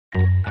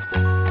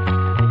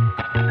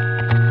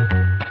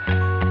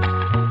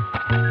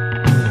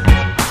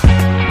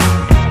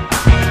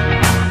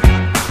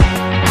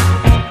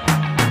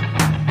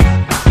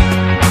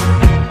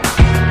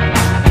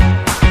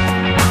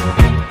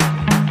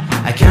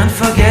can't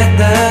forget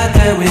the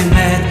day we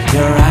met.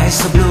 Your eyes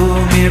so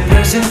blue, me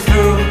piercing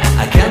through.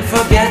 I can't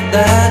forget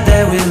the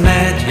day we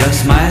met. Your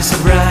smile so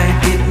bright,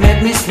 it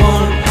made me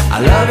swoon. Our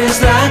love is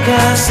like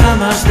a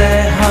summer's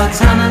day, hot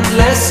and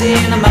endless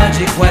in a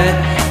magic way.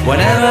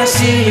 Whenever I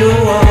see you,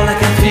 all I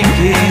can think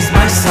is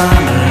my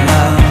summer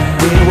love.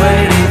 Been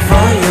waiting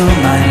for you,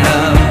 my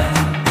love.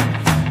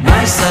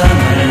 My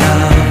summer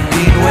love.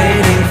 Been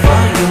waiting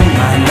for you,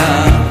 my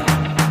love.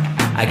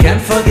 I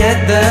can't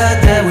forget the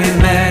day we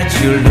met.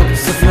 You looked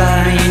so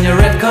fly in your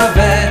red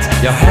Corvette.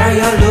 Your hair,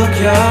 your look,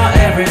 your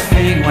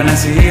everything. When I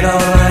see it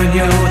all, I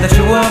knew that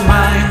you were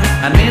mine.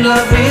 I'm in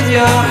love with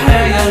your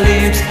hair, your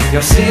lips,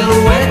 your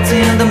silhouette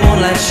in the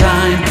moonlight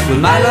shine. With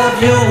my love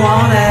you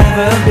won't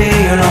ever be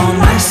alone.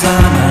 My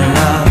summer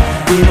love,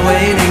 been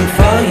waiting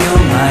for you,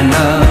 my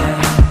love.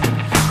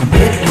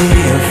 Completely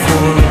a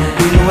fool,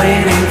 been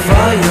waiting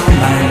for you,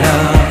 my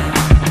love.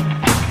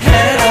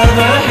 Head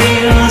over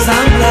heels,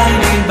 I'm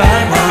blinded by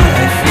what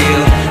I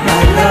feel.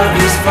 My love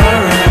is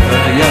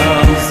forever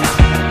yours.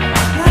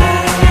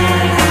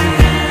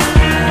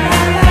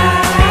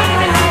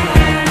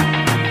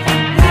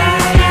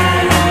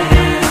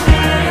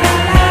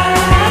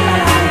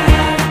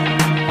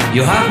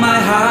 You have my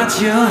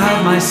heart, you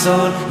have my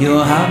soul, you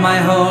have my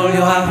whole,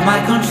 you have my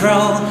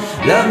control.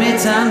 Love me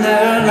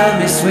tender, love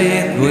me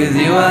sweet. With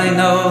you I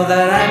know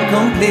that I'm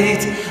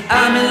complete.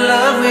 I'm in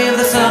love with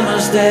the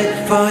summer's day.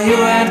 For you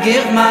I'd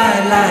give my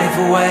life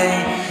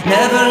away.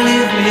 Never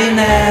leave me,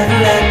 never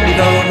let me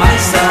go.